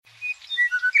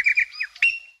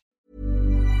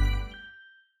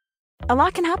A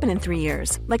lot can happen in 3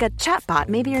 years, like a chatbot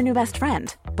may be your new best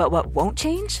friend. But what won't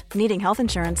change? Needing health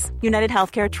insurance. United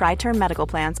Healthcare Tri-Term Medical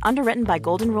Plans, underwritten by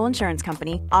Golden Rule Insurance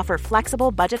Company, offer flexible,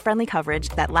 budget-friendly coverage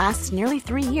that lasts nearly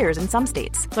 3 years in some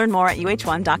states. Learn more at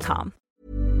uh1.com.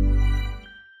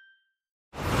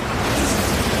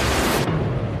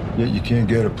 Yet you can't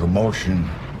get a promotion,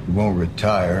 you won't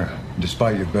retire.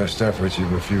 Despite your best efforts, you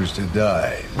refuse to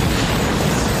die.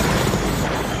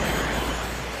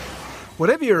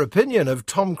 Whatever your opinion of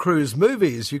Tom Cruise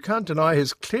movies, you can't deny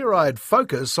his clear-eyed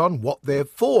focus on what they're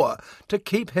for, to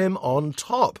keep him on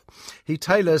top. He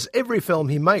tailors every film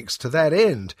he makes to that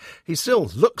end. He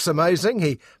still looks amazing.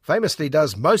 He famously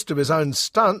does most of his own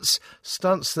stunts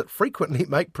that frequently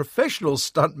make professional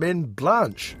stuntmen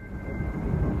blanch.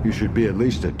 You should be at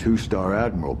least a 2-star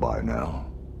admiral by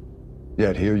now.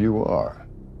 Yet here you are.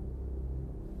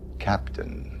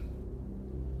 Captain.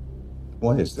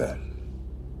 Why is that?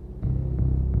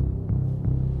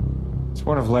 It's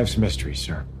one of life's mysteries,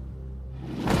 sir.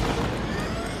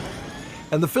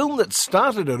 And the film that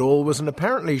started it all was an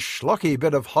apparently schlocky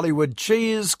bit of Hollywood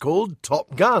cheese called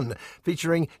Top Gun,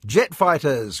 featuring jet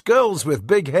fighters, girls with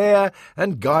big hair,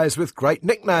 and guys with great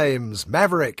nicknames: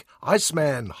 Maverick,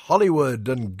 Iceman, Hollywood,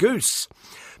 and Goose.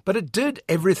 But it did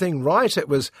everything right. It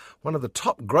was one of the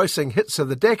top-grossing hits of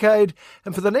the decade,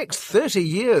 and for the next 30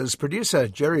 years, producer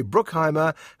Jerry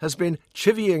Bruckheimer has been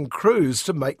chivying Cruise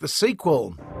to make the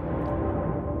sequel.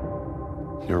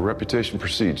 Your reputation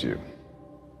precedes you.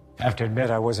 I have to admit,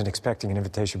 I wasn't expecting an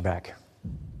invitation back.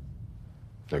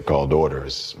 They're called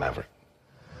orders, Maverick.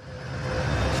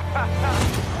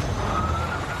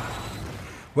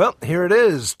 Well, here it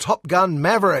is, Top Gun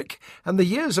Maverick, and the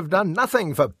years have done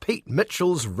nothing for Pete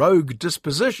Mitchell's rogue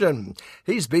disposition.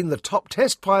 He's been the top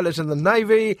test pilot in the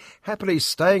Navy, happily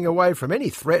staying away from any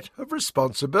threat of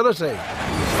responsibility.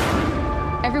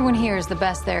 Everyone here is the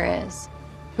best there is.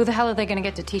 Who the hell are they going to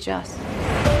get to teach us?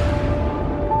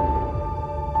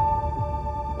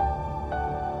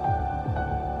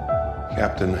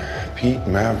 Captain Pete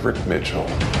Maverick Mitchell.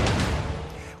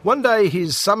 One day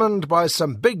he's summoned by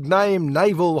some big-name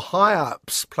naval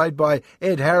high-ups, played by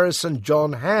Ed Harris and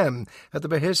Jon Hamm, at the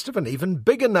behest of an even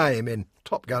bigger name, in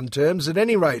Top Gun terms at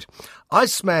any rate.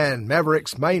 Iceman,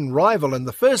 Maverick's main rival in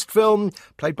the first film,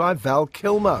 played by Val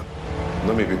Kilmer.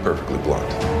 Let me be perfectly blunt.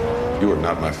 You are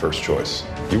not my first choice.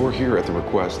 You are here at the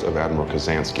request of Admiral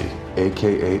Kazansky,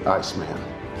 a.k.a. Iceman.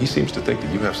 He seems to think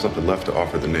that you have something left to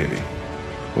offer the Navy.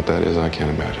 What that is, I can't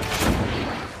imagine.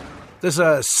 There's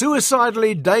a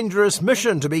suicidally dangerous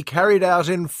mission to be carried out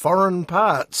in foreign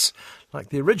parts. Like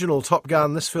the original Top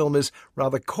Gun, this film is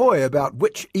rather coy about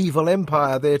which evil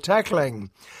empire they're tackling.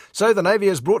 So the Navy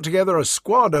has brought together a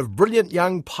squad of brilliant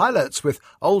young pilots with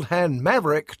old hand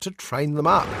Maverick to train them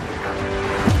up.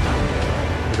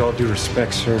 With all due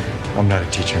respect, sir, I'm not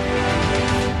a teacher.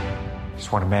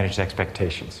 Just want to manage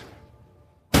expectations.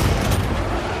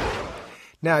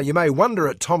 Now, you may wonder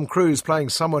at Tom Cruise playing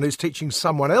someone who's teaching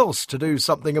someone else to do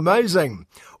something amazing.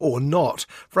 Or not.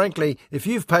 Frankly, if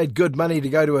you've paid good money to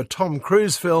go to a Tom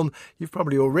Cruise film, you've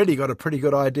probably already got a pretty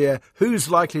good idea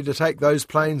who's likely to take those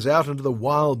planes out into the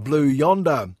wild blue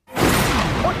yonder.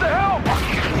 What the hell?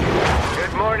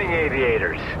 Good morning,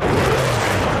 aviators.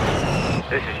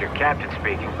 This is your captain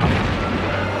speaking.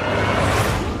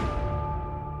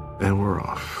 And we're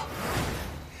off.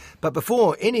 But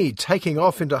before any taking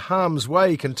off into harm's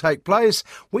way can take place,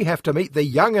 we have to meet the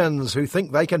young'uns who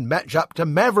think they can match up to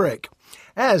Maverick.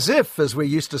 As if, as we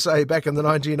used to say back in the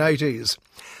 1980s.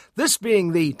 This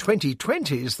being the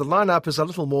 2020s, the lineup is a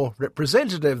little more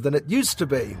representative than it used to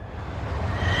be.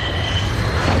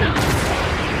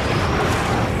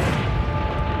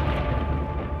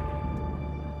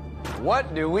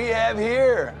 What do we have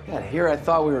here? God, here I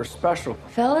thought we were special.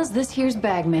 Fellas, this here's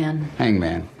Bagman.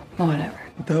 Hangman. Whatever.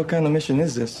 What the hell kind of mission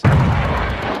is this?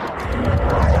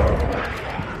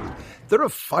 There are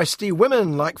feisty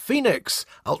women like Phoenix,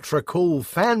 ultra-cool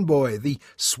fanboy, the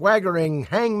swaggering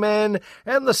Hangman,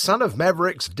 and the son of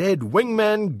Maverick's dead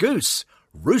wingman Goose,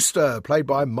 Rooster, played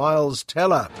by Miles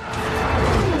Teller.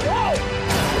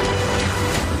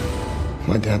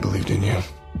 My dad believed in you.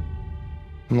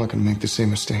 I'm not going to make the same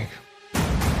mistake.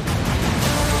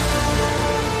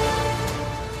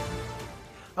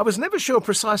 I was never sure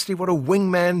precisely what a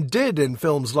wingman did in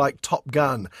films like Top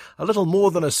Gun. A little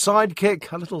more than a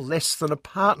sidekick, a little less than a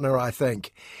partner, I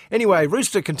think. Anyway,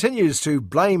 Rooster continues to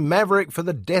blame Maverick for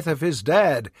the death of his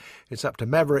dad. It's up to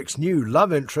Maverick's new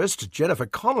love interest, Jennifer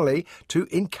Connolly, to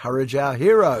encourage our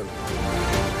hero.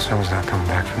 Someone's not coming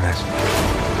back from this.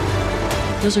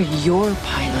 Those are your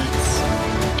pilots.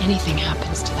 Anything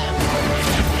happens to them.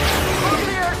 Smoke in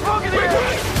the air! Smoke in the air!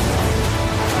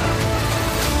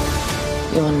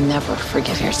 you will never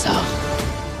forgive yourself.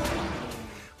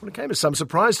 Well, it came as some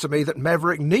surprise to me that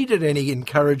Maverick needed any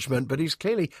encouragement, but he's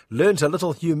clearly learnt a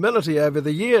little humility over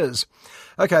the years.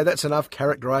 OK, that's enough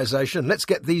characterisation. Let's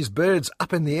get these birds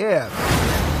up in the air.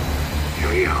 Here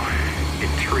we go. In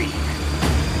 3, 2,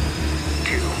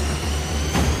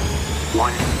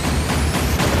 1.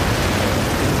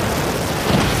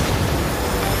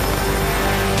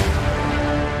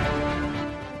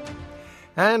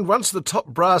 And once the top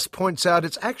brass points out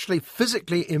it's actually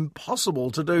physically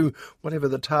impossible to do whatever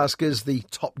the task is the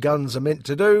Top Guns are meant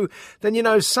to do, then you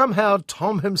know somehow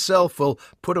Tom himself will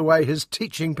put away his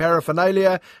teaching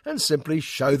paraphernalia and simply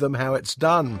show them how it's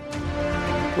done.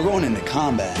 We're going into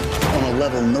combat on a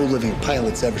level no living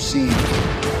pilot's ever seen.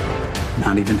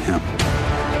 Not even him.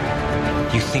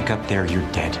 You think up there you're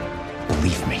dead.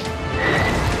 Believe me.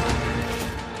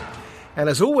 And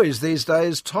as always these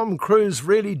days, Tom Cruise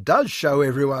really does show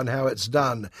everyone how it's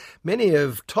done. Many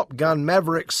of Top Gun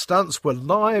Maverick's stunts were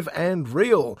live and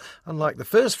real, unlike the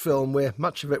first film where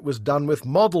much of it was done with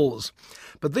models.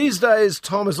 But these days,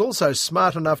 Tom is also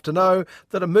smart enough to know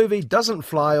that a movie doesn't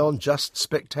fly on just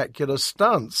spectacular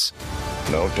stunts.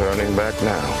 No turning back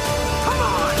now. Come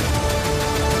on!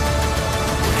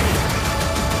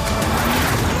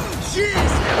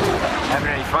 Jeez! Having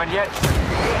any fun yet?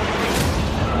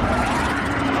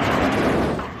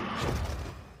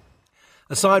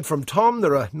 Aside from Tom,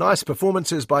 there are nice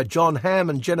performances by Jon Hamm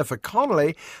and Jennifer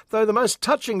Connolly, though the most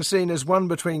touching scene is one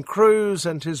between Cruise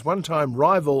and his one-time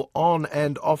rival on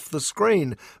and off the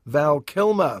screen, Val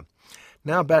Kilmer.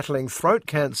 Now battling throat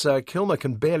cancer, Kilmer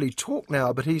can barely talk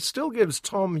now, but he still gives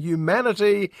Tom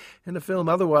humanity in a film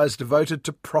otherwise devoted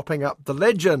to propping up the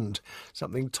legend,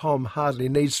 something Tom hardly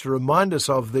needs to remind us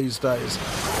of these days.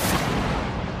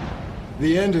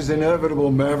 The end is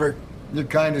inevitable, Maverick. Your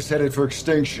kind is headed for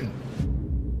extinction.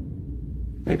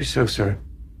 Maybe so, sir.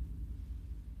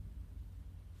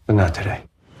 But not today.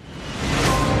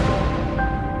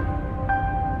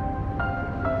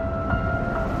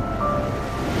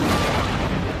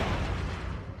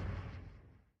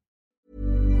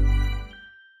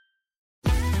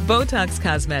 Botox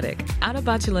Cosmetic, out of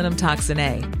botulinum toxin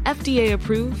A, FDA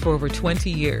approved for over 20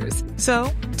 years.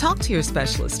 So, talk to your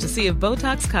specialist to see if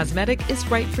Botox Cosmetic is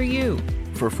right for you.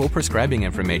 For full prescribing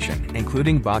information,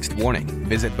 including boxed warning,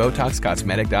 visit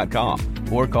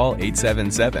BotoxCosmetic.com or call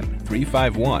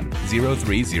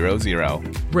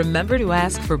 877-351-0300. Remember to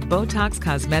ask for Botox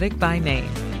Cosmetic by name.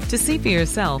 To see for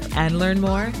yourself and learn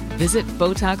more, visit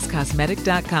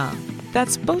BotoxCosmetic.com.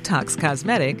 That's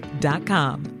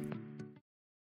BotoxCosmetic.com.